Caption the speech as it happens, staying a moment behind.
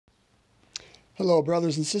Hello,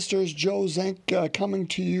 brothers and sisters. Joe Zenk coming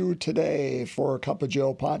to you today for Cup of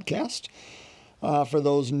Joe podcast. For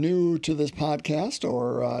those new to this podcast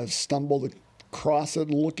or stumbled across it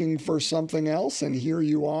looking for something else, and here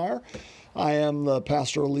you are. I am the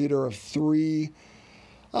pastoral leader of three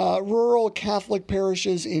rural Catholic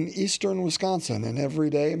parishes in eastern Wisconsin, and every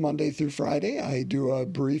day, Monday through Friday, I do a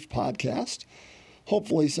brief podcast,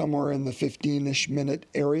 hopefully somewhere in the 15-ish minute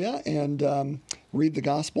area, and read the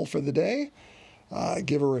gospel for the day.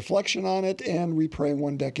 Give a reflection on it, and we pray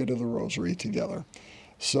one decade of the Rosary together.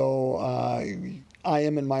 So I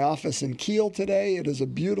am in my office in Kiel today. It is a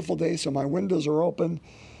beautiful day, so my windows are open.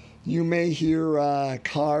 You may hear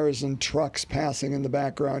cars and trucks passing in the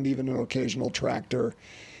background, even an occasional tractor.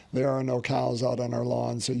 There are no cows out on our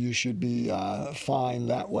lawn, so you should be fine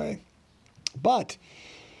that way. But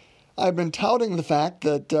I've been touting the fact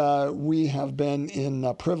that we have been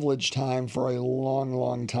in privileged time for a long,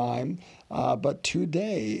 long time. But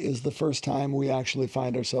today is the first time we actually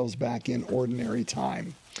find ourselves back in ordinary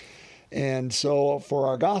time. And so for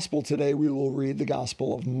our gospel today, we will read the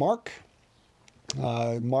Gospel of Mark,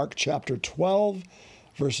 Mark chapter 12,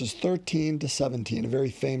 verses 13 to 17, a very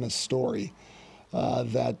famous story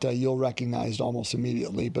that you'll recognize almost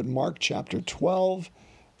immediately. But Mark chapter 12,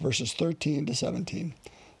 verses 13 to 17.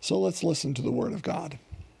 So let's listen to the Word of God.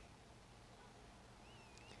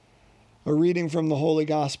 A reading from the Holy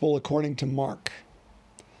Gospel according to Mark.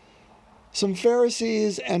 Some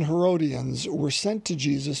Pharisees and Herodians were sent to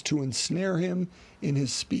Jesus to ensnare him in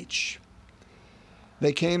his speech.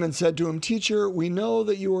 They came and said to him, "Teacher, we know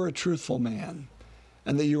that you are a truthful man,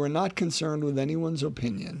 and that you are not concerned with anyone's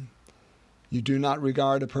opinion. You do not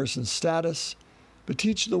regard a person's status, but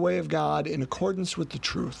teach the way of God in accordance with the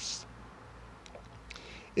truth.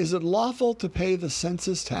 Is it lawful to pay the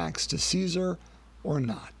census tax to Caesar or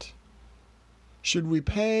not? Should we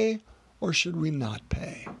pay or should we not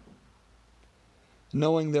pay?"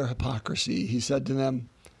 Knowing their hypocrisy, he said to them,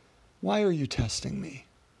 "Why are you testing me?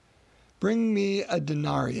 Bring me a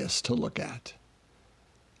denarius to look at."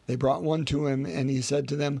 They brought one to him, and he said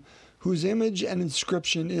to them, "Whose image and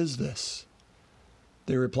inscription is this?"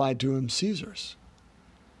 They replied to him, "Caesar's."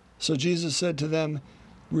 So Jesus said to them,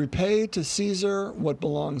 "Repay to Caesar what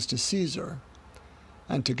belongs to Caesar,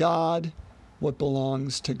 and to God what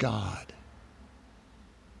belongs to God."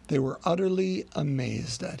 They were utterly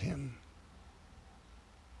amazed at him.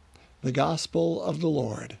 The Gospel of the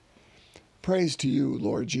Lord. Praise to you,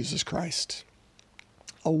 Lord Jesus Christ.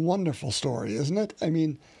 A wonderful story, isn't it? I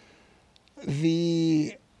mean,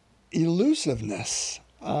 the elusiveness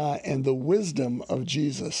and the wisdom of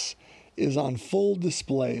Jesus is on full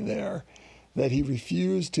display there, that he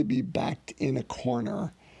refused to be backed in a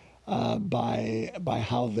corner by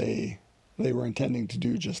how they were intending to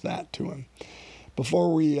do just that to him.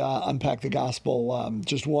 Before we unpack the gospel,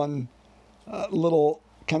 just one little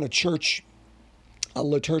kind of church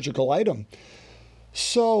liturgical item.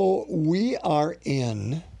 So we are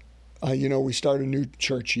in, we start a new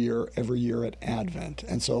church year every year at Advent.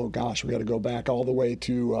 And so, gosh, we got to go back all the way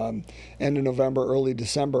to end of November, early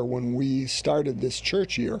December when we started this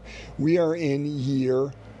church year. We are in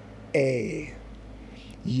year A.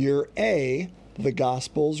 Year A, the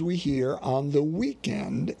Gospels we hear on the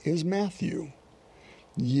weekend is Matthew.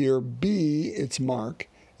 Year B, it's Mark.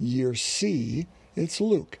 Year C, it's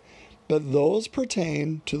Luke. But those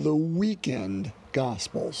pertain to the weekend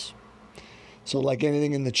Gospels. So like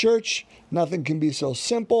anything in the church, nothing can be so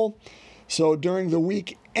simple. So during the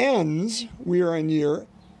weekends, we are in year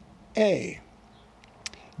A.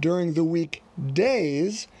 During the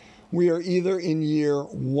weekdays, we are either in year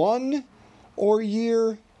 1 or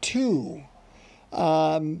year 2.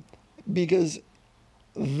 Because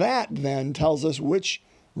that then tells us which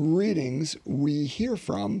readings we hear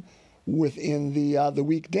from within the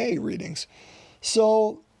weekday readings.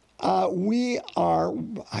 So we are,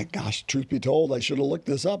 truth be told, I should have looked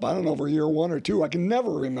this up. I don't know if we're year 1 or 2. I can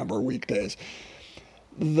never remember weekdays.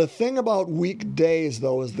 The thing about weekdays,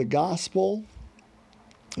 though, is the gospel,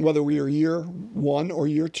 whether we are year 1 or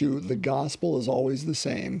year 2, the gospel is always the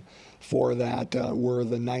same for that. We're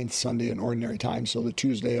the 9th Sunday in Ordinary Time, so the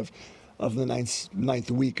Tuesday of the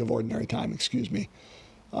ninth week of Ordinary Time,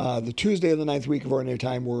 the Tuesday of the 9th week of Ordinary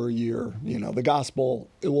Time, we're a year, the gospel,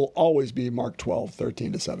 it will always be Mark 12,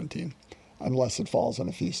 13 to 17, unless it falls on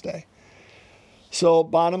a feast day. So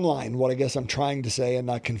bottom line, what I guess I'm trying to say and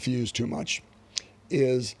not confuse too much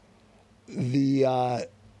is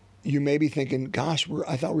you may be thinking, gosh,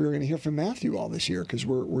 I thought we were going to hear from Matthew all this year because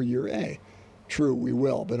we're year A. True, we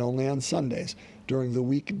will, but only on Sundays. During the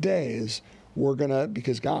weekdays, we're going to,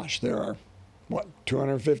 because gosh, there are,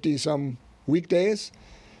 250 some weekdays?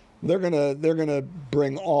 they're gonna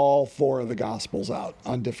bring all four of the Gospels out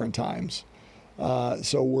on different times.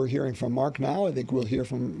 So we're hearing from Mark now. I think we'll hear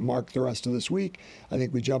from Mark the rest of this week. I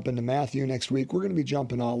think we jump into Matthew next week. We're going to be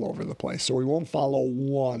jumping all over the place. So we won't follow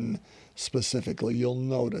one specifically. You'll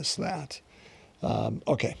notice that.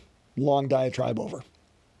 Okay, long diatribe over.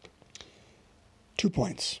 2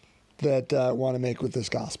 points that I want to make with this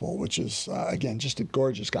gospel, which is, again, just a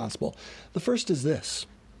gorgeous gospel. The first is this.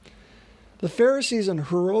 The Pharisees and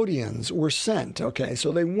Herodians were sent, okay,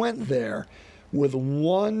 so they went there with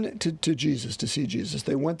one, to Jesus, to see Jesus.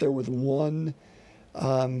 They went there with one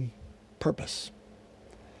purpose,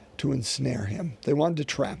 to ensnare him. They wanted to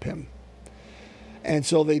trap him. And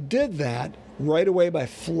so they did that right away by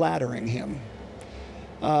flattering him.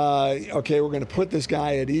 Okay, we're going to put this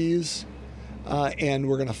guy at ease, and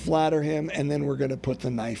we're going to flatter him, and then we're going to put the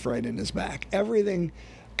knife right in his back. Everything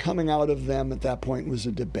coming out of them at that point was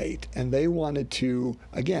a debate, and they wanted to,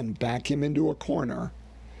 again, back him into a corner,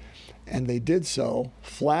 and they did so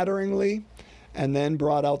flatteringly, and then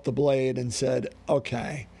brought out the blade and said,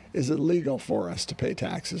 okay, is it legal for us to pay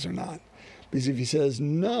taxes or not? Because if he says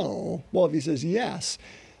no, well, if he says yes,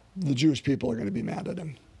 the Jewish people are going to be mad at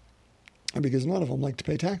him. And because none of them like to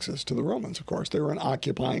pay taxes to the Romans, of course. They were an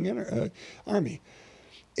occupying army.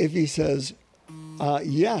 If he says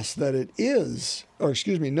yes, that it is, or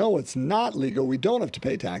excuse me, no, it's not legal, we don't have to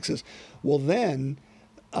pay taxes, well then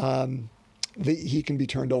he can be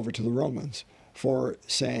turned over to the Romans for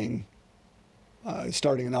saying,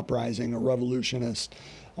 starting an uprising, a revolutionist,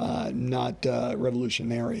 not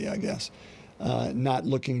revolutionary, I guess, not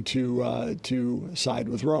looking to side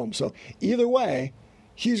with Rome. So either way,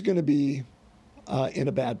 he's going to be in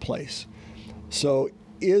a bad place. So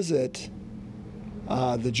is it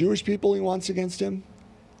the Jewish people he wants against him?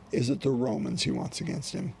 Is it the Romans he wants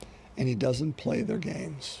against him? And he doesn't play their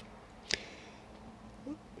games.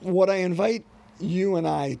 What I invite you and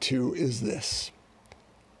I to is this.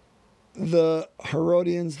 The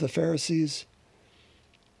Herodians, the Pharisees,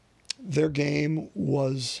 their game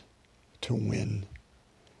was to win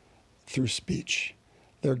through speech.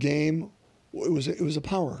 Their game, it was a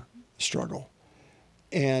power struggle.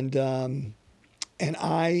 And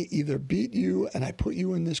I either beat you and I put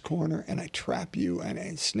you in this corner and I trap you and I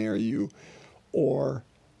ensnare you, or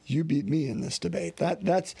you beat me in this debate.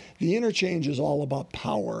 That's the interchange is all about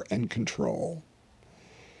power and control.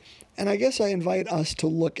 And I guess I invite us to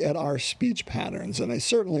look at our speech patterns. And I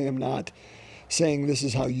certainly am not saying this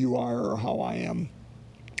is how you are or how I am.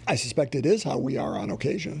 I suspect it is how we are on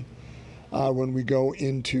occasion. When we go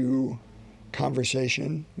into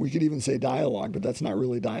conversation, we could even say dialogue, but that's not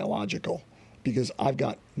really dialogical because I've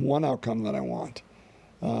got one outcome that I want,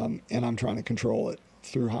 and I'm trying to control it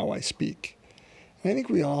through how I speak. And I think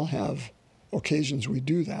we all have occasions we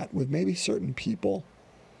do that with maybe certain people,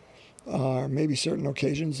 or maybe certain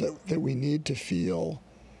occasions that we need to feel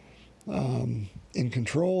in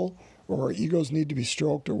control, or our egos need to be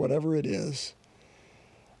stroked, or whatever it is.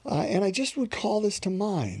 And I just would call this to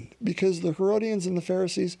mind, because the Herodians and the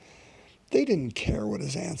Pharisees, they didn't care what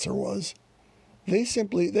his answer was. They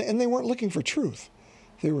weren't looking for truth.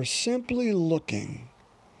 They were simply looking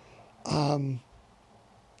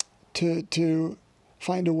to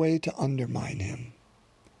find a way to undermine him,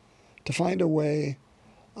 to find a way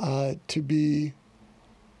to be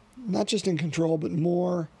not just in control, but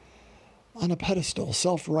more on a pedestal,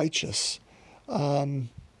 self-righteous, to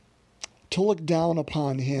look down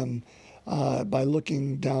upon him by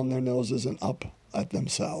looking down their noses and up at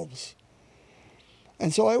themselves.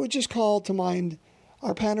 And so I would just call to mind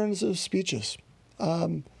our patterns of speeches,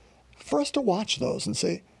 for us to watch those and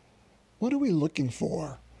say, what are we looking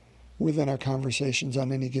for within our conversations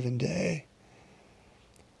on any given day?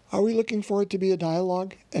 Are we looking for it to be a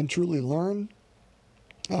dialogue and truly learn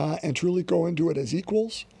and truly go into it as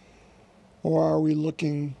equals? Or are we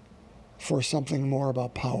looking for something more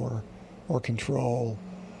about power or control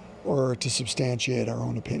or to substantiate our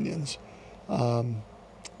own opinions?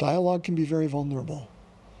 Dialogue can be very vulnerable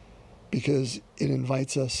because it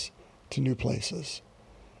invites us to new places.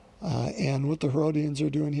 And what the Herodians are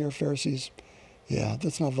doing here, Pharisees, yeah,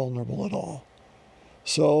 that's not vulnerable at all.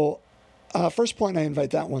 So first point, I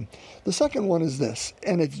invite that one. The second one is this,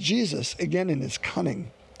 and it's Jesus, again, in his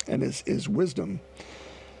cunning and his wisdom.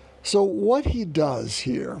 So what he does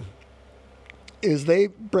here is they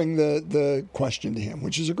bring the question to him,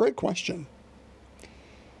 which is a great question.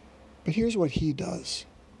 But here's what he does.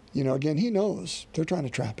 Again, he knows they're trying to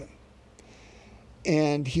trap him.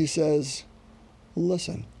 And he says,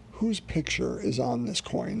 listen, whose picture is on this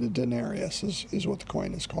coin? The denarius is what the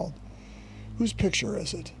coin is called. Whose picture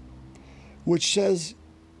is it? Which says,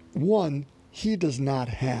 one, he does not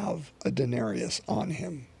have a denarius on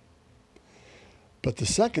him. But the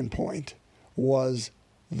second point was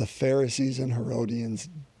the Pharisees and Herodians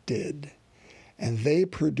did. And they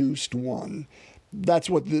produced one. That's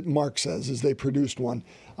what Mark says, is they produced one.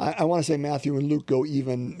 I want to say Matthew and Luke go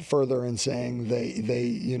even further in saying they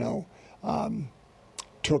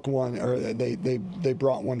took one, or they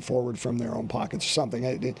brought one forward from their own pockets or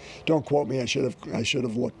something. Don't quote me. I should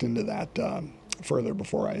have looked into that further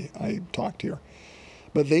before I talked here.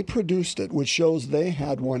 But they produced it, which shows they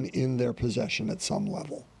had one in their possession at some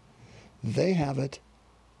level. They have it.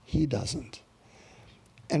 He doesn't.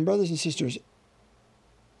 And brothers and sisters,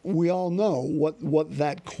 we all know what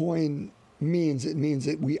that coin means. It means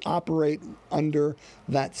that we operate under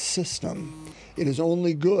that system. It is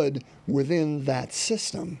only good within that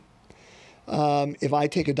system. If I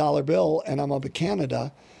take a dollar bill and I'm up in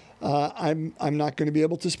Canada, I'm not going to be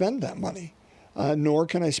able to spend that money, nor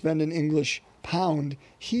can I spend an English pound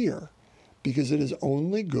here, because it is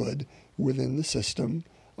only good within the system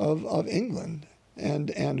of England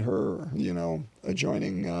and her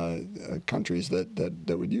adjoining countries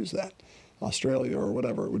that would use that, Australia or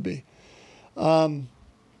whatever it would be. And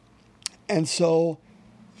so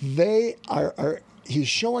they are he's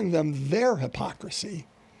showing them their hypocrisy,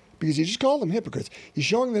 because he just called them hypocrites. He's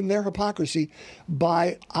showing them their hypocrisy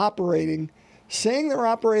by saying they're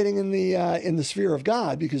operating in the sphere of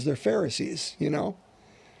God because they're Pharisees,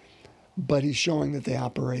 But he's showing that they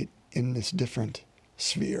operate in this different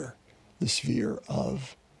sphere, the sphere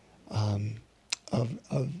of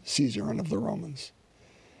Caesar and of the Romans.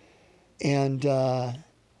 And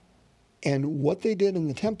what they did in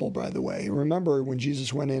the temple, by the way, remember when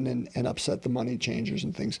Jesus went in and upset the money changers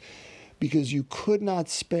and things, because you could not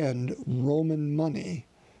spend Roman money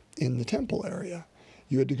in the temple area.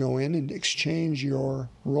 You had to go in and exchange your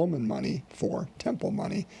Roman money for temple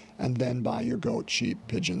money, and then buy your goat, sheep,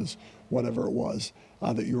 pigeons, whatever it was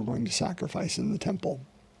that you were going to sacrifice in the temple.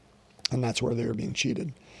 And that's where they were being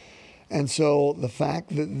cheated. And so the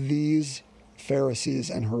fact that these Pharisees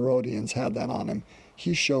and Herodians had that on him,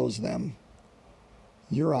 he shows them,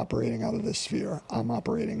 you're operating out of this sphere. I'm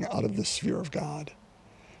operating out of this sphere of God.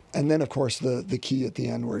 And then, of course, the key at the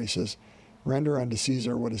end where he says, render unto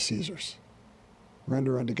Caesar what is Caesar's.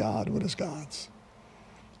 Render unto God what is God's.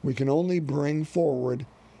 We can only bring forward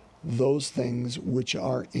those things which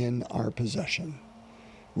are in our possession.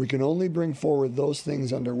 We can only bring forward those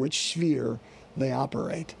things under which sphere they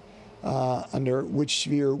operate, under which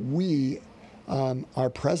sphere we are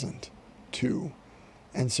present to.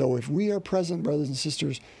 And so if we are present, brothers and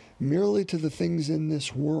sisters, merely to the things in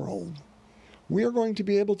this world, we are going to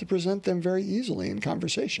be able to present them very easily in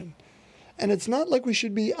conversation. And it's not like we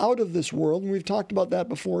should be out of this world, and we've talked about that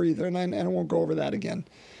before either, and I won't go over that again.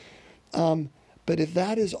 But if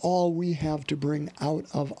that is all we have to bring out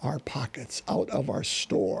of our pockets, out of our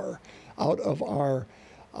store, out of our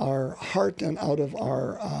heart and out of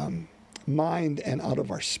our mind and out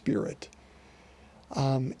of our spirit,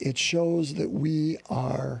 it shows that we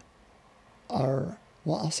are,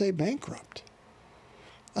 I'll say bankrupt.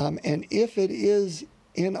 And if it is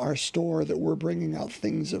in our store that we're bringing out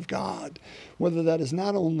things of God, whether that is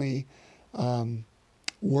not only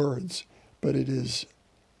words, but it is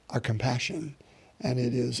our compassion, and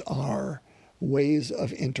it is our ways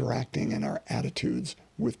of interacting and our attitudes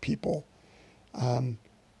with people,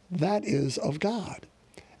 that is of God.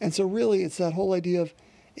 And so really it's that whole idea of,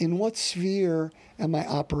 in what sphere am I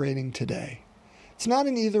operating today? It's not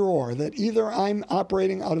an either or, that either I'm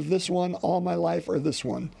operating out of this one all my life or this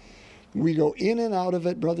one. We go in and out of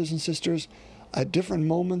it, brothers and sisters, at different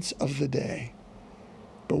moments of the day.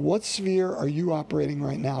 But what sphere are you operating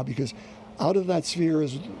right now? Because out of that sphere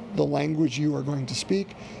is the language you are going to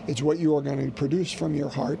speak. It's what you are going to produce from your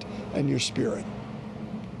heart and your spirit.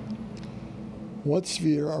 What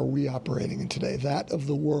sphere are we operating in today? That of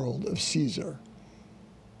the world of Caesar.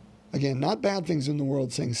 Again, not bad things in the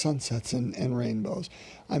world, saying sunsets and rainbows.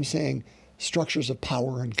 I'm saying structures of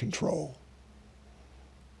power and control.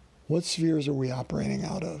 What spheres are we operating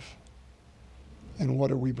out of? And what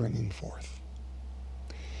are we bringing forth?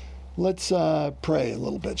 Let's pray a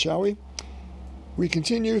little bit, shall we? We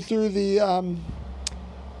continue through the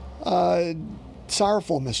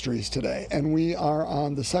sorrowful mysteries today, and we are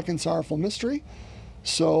on the second sorrowful mystery.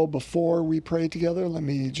 So before we pray together, let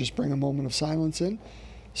me just bring a moment of silence in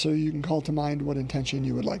so you can call to mind what intention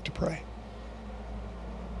you would like to pray.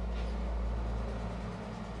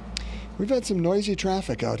 We've had some noisy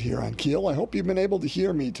traffic out here on Kiel. I hope you've been able to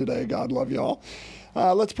hear me today. God love you all.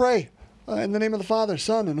 Let's pray. In the name of the Father,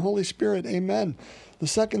 Son, and Holy Spirit, amen. The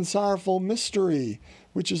second sorrowful mystery,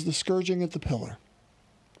 which is the scourging at the pillar.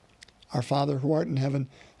 Our Father who art in heaven,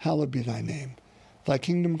 hallowed be thy name. Thy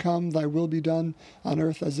kingdom come, thy will be done, on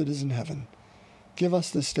earth as it is in heaven. Give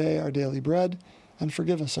us this day our daily bread, and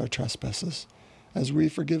forgive us our trespasses, as we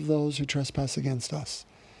forgive those who trespass against us.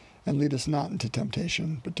 And lead us not into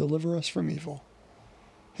temptation, but deliver us from evil.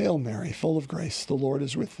 Hail Mary, full of grace, the Lord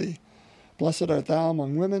is with thee. Blessed art thou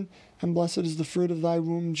among women, and blessed is the fruit of thy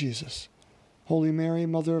womb, Jesus. Holy Mary,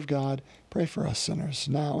 Mother of God, pray for us sinners,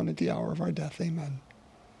 now and at the hour of our death. Amen.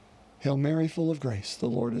 Hail Mary, full of grace, the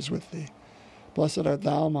Lord is with thee. Blessed art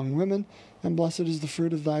thou among women, and blessed is the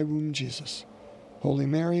fruit of thy womb, Jesus. Holy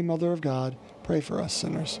Mary, Mother of God, pray for us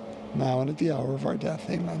sinners, now and at the hour of our death.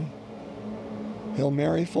 Amen. Hail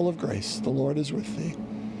Mary, full of grace, the Lord is with thee.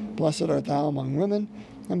 Blessed art thou among women,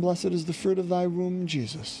 and blessed is the fruit of thy womb,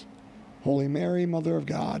 Jesus. Holy Mary, Mother of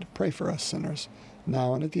God, pray for us sinners,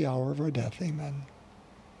 now and at the hour of our death. Amen.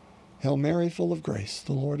 Hail Mary, full of grace,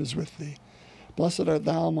 the Lord is with thee. Blessed art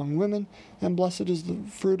thou among women, and blessed is the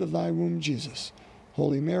fruit of thy womb, Jesus.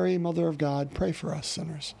 Holy Mary, Mother of God, pray for us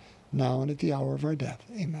sinners, now and at the hour of our death.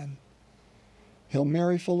 Amen. Hail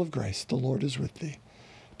Mary, full of grace, the Lord is with thee.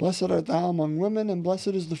 Blessed art thou among women, and blessed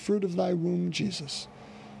is the fruit of thy womb, Jesus.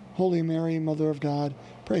 Holy Mary, Mother of God,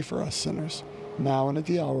 pray for us sinners, now and at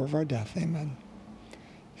the hour of our death. Amen.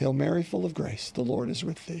 Hail Mary, full of grace, the Lord is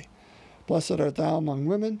with thee. Blessed art thou among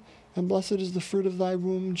women, and blessed is the fruit of thy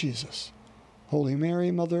womb, Jesus. Holy Mary,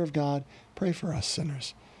 Mother of God, pray for us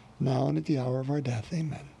sinners, now and at the hour of our death.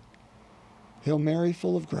 Amen. Hail Mary,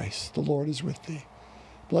 full of grace, the Lord is with thee.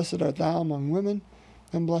 Blessed art thou among women,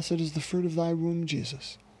 and blessed is the fruit of thy womb,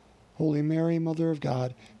 Jesus. Holy Mary, Mother of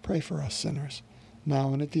God, pray for us sinners,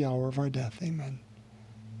 now and at the hour of our death. Amen.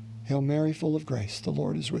 Hail Mary, full of grace, the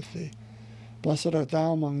Lord is with thee. Blessed art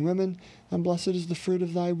thou among women, and blessed is the fruit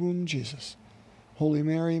of thy womb, Jesus. Holy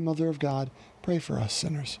Mary, Mother of God, pray for us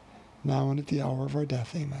sinners, now and at the hour of our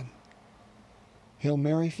death. Amen. Hail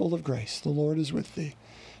Mary, full of grace, the Lord is with thee.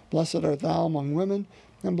 Blessed art thou among women,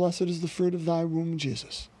 and blessed is the fruit of thy womb,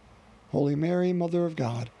 Jesus. Holy Mary, Mother of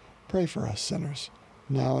God, pray for us sinners,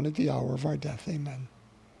 now and at the hour of our death. Amen.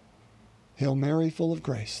 Hail Mary, full of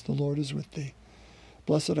grace, the Lord is with thee.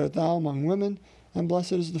 Blessed art thou among women, and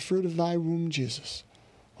blessed is the fruit of thy womb, Jesus.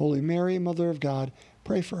 Holy Mary, Mother of God,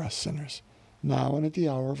 pray for us sinners, now and at the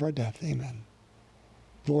hour of our death. Amen.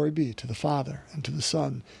 Glory be to the Father, and to the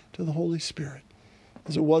Son, to the Holy Spirit,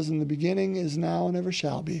 as it was in the beginning, is now, and ever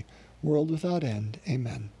shall be, world without end.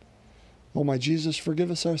 Amen. O my Jesus, forgive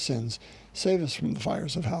us our sins, save us from the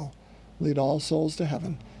fires of hell, lead all souls to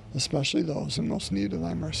heaven, especially those in most need of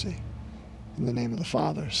thy mercy. In the name of the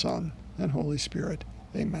Father, Son, and Holy Spirit.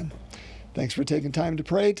 Amen. Thanks for taking time to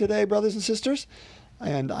pray today, brothers and sisters,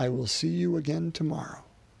 and I will see you again tomorrow.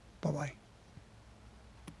 Bye-bye.